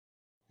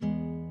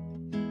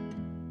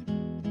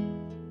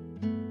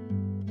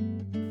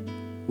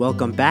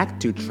Welcome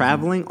back to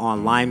Traveling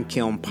on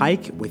Limekiln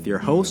Pike with your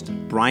host,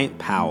 Bryant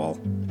Powell.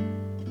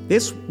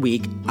 This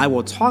week, I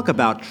will talk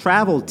about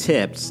travel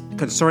tips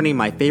concerning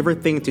my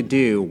favorite thing to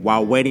do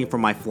while waiting for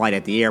my flight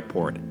at the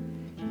airport,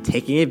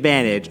 taking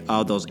advantage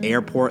of those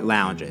airport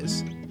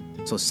lounges.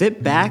 So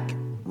sit back,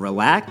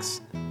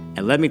 relax,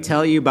 and let me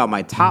tell you about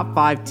my top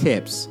 5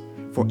 tips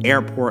for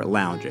airport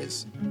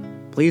lounges.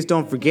 Please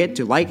don't forget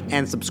to like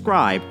and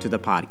subscribe to the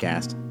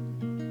podcast.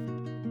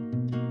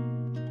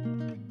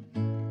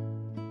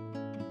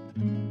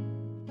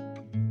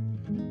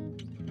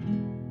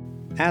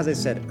 As I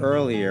said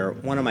earlier,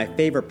 one of my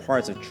favorite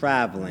parts of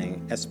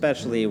traveling,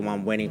 especially when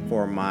I'm waiting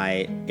for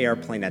my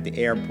airplane at the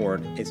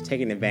airport, is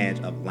taking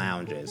advantage of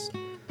lounges.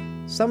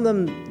 Some of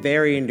them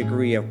vary in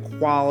degree of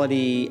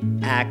quality,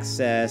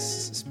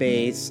 access,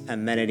 space,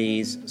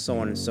 amenities, so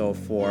on and so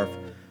forth,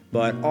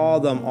 but all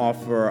of them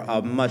offer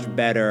a much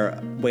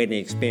better waiting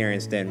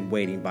experience than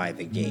waiting by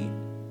the gate.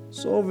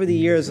 So over the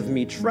years of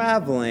me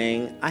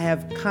traveling, I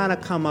have kind of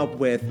come up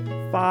with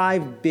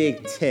 5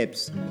 big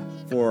tips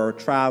for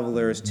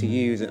travelers to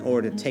use in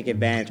order to take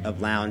advantage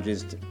of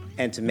lounges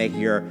and to make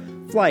your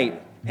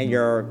flight and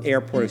your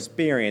airport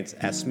experience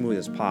as smooth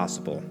as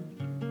possible.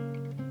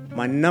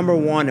 My number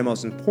 1 and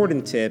most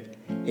important tip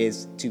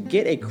is to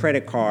get a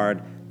credit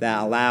card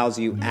that allows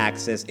you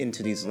access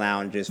into these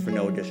lounges for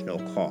no additional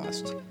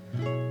cost.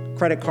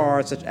 Credit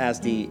cards such as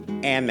the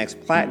Amex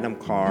Platinum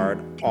card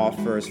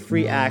offers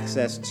free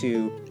access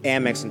to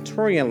Amex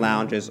Centurion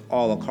lounges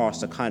all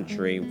across the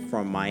country,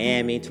 from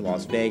Miami to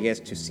Las Vegas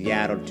to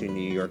Seattle to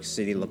New York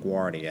City,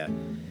 LaGuardia.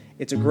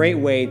 It's a great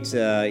way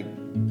to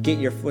get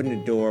your foot in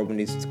the door when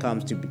it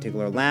comes to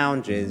particular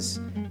lounges.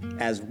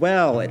 As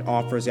well, it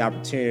offers the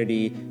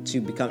opportunity to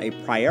become a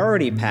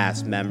Priority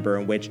Pass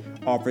member, which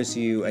offers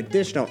you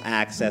additional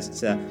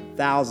access to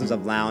thousands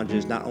of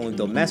lounges, not only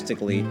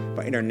domestically,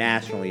 but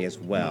internationally as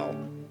well.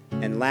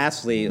 And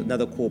lastly,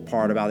 another cool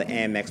part about the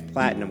Amex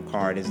Platinum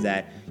card is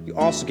that you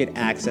also get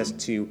access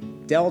to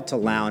Delta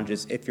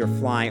lounges if you're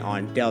flying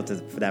on Delta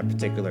for that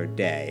particular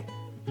day.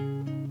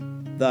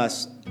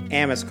 Thus,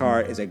 Amex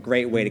card is a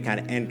great way to kind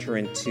of enter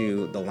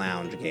into the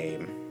lounge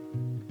game.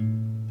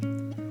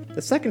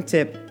 The second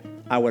tip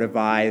I would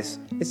advise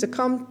is to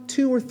come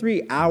 2 or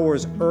 3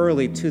 hours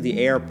early to the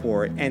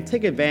airport and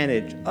take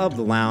advantage of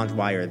the lounge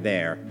while you're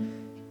there.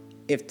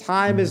 If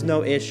time is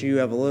no issue, you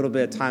have a little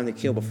bit of time to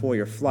kill before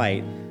your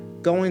flight,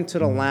 going to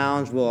the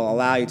lounge will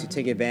allow you to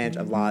take advantage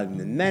of a lot of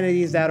the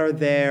amenities that are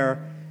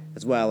there,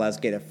 as well as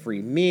get a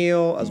free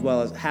meal, as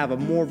well as have a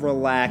more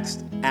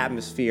relaxed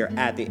atmosphere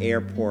at the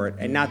airport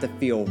and not to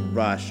feel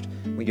rushed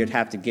when you'd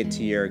have to get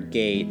to your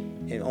gate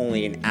in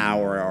only an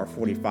hour or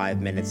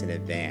 45 minutes in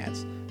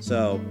advance.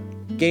 So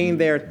getting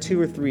there 2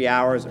 or 3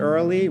 hours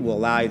early will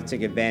allow you to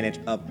take advantage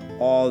of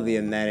all the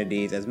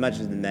amenities, as much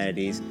as the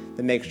amenities,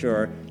 to make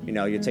sure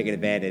you're taking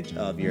advantage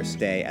of your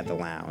stay at the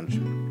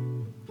lounge.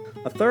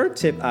 A third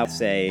tip I would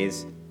say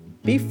is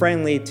be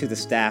friendly to the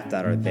staff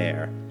that are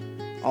there.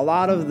 A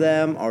lot of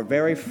them are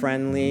very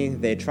friendly.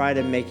 They try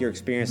to make your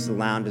experience at the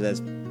lounge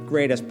as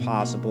great as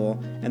possible,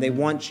 and they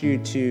want you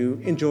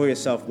to enjoy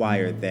yourself while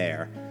you're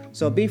there.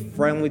 So be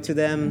friendly to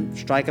them,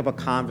 strike up a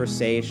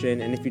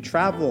conversation, and if you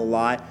travel a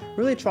lot,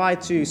 really try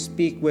to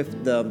speak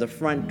with the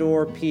front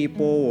door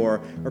people or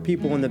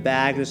people in the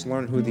back, just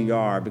learn who they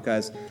are,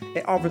 because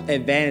it offers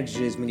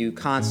advantages when you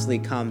constantly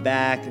come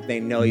back. They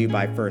know you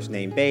by first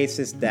name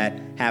basis. That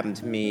happened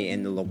to me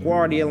in the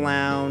LaGuardia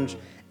lounge,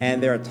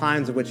 and there are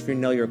times in which if you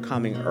know you're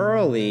coming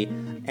early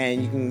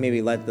and you can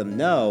maybe let them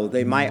know,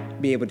 they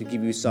might be able to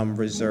give you some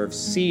reserved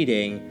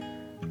seating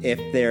if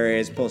there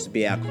is supposed to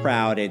be a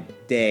crowded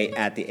day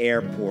at the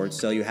airport,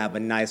 so you have a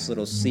nice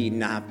little seat and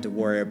not have to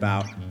worry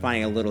about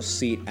finding a little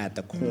seat at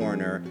the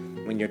corner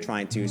when you're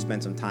trying to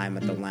spend some time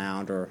at the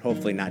lounge, or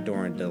hopefully not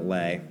during a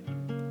delay.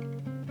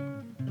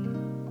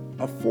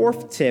 A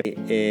fourth tip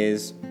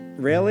is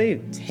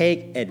really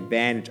take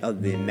advantage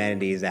of the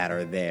amenities that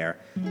are there.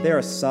 There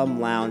are some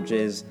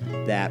lounges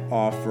that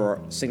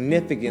offer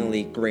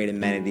significantly great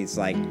amenities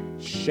like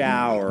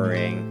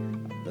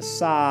showering,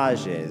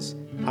 massages,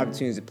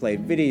 opportunities to play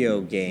video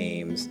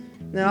games.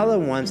 And other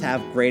ones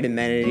have great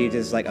amenities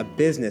just like a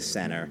business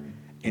center,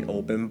 an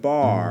open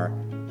bar,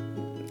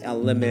 a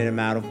limited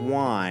amount of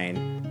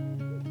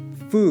wine,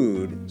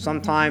 food.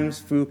 Sometimes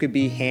food could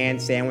be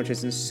hand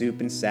sandwiches and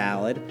soup and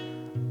salad.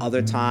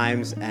 Other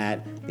times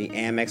at the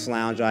Amex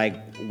lounge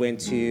I went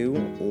to,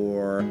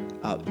 or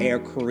Air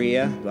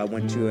Korea I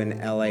went to in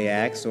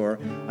LAX, or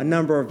a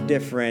number of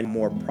different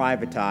more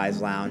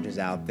privatized lounges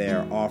out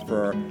there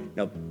offer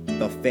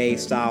buffet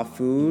style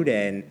food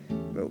and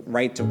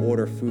right to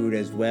order food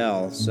as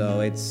well. So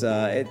it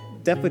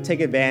definitely take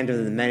advantage of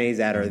the amenities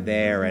that are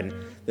there, and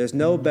there's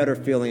no better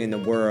feeling in the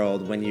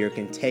world when you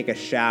can take a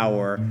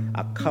shower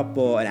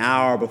an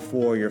hour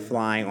before you're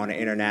flying on an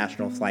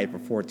international flight for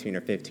 14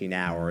 or 15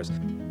 hours.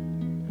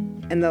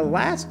 And the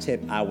last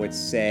tip I would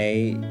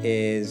say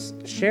is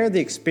share the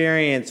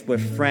experience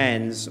with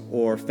friends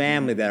or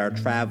family that are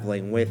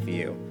traveling with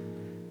you.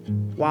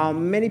 While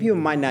many people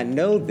might not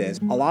know this,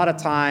 a lot of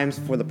times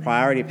for the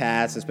Priority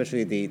Pass,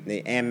 especially the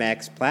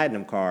Amex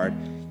Platinum card,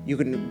 you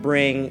can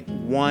bring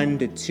 1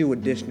 to 2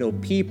 additional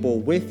people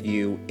with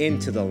you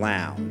into the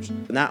lounge.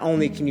 Not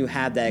only can you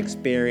have that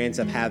experience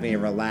of having a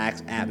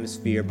relaxed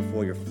atmosphere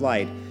before your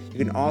flight, you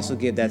can also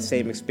give that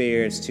same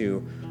experience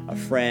to a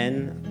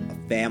friend,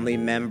 a family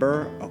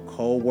member, a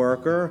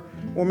co-worker,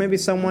 or maybe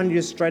someone you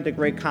just strike a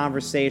great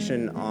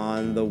conversation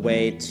on the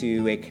way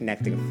to a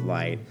connecting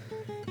flight.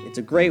 It's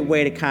a great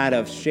way to kind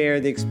of share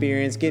the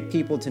experience, get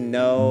people to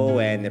know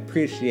and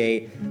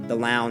appreciate the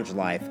lounge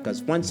life.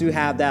 Because once you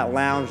have that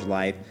lounge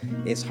life,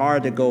 it's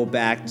hard to go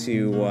back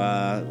to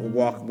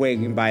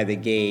waiting by the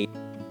gate.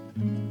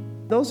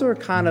 Those are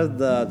kind of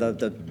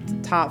the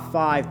top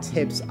 5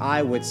 tips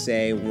I would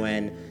say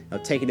when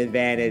taking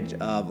advantage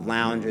of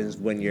lounges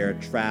when you're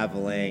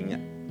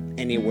traveling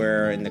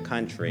anywhere in the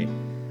country.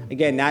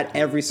 Again, not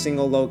every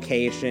single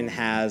location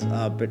has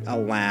a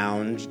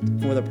lounge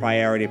for the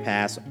Priority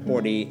Pass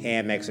or the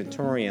Amex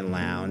Centurion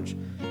Lounge.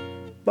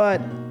 But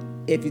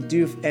if you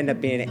do end up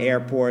being an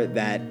airport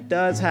that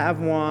does have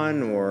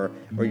one or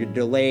you're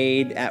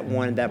delayed at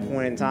one at that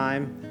point in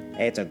time,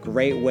 it's a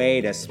great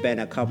way to spend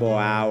a couple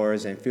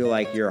hours and feel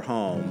like you're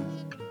home.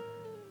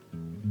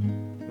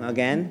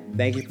 Again,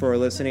 thank you for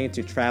listening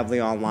to Traveling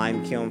on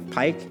Lime Kiln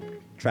Pike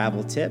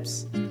Travel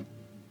Tips.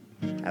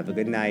 Have a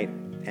good night,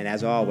 and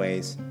as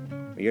always,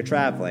 when you're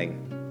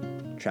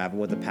traveling, travel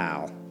with a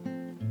pal.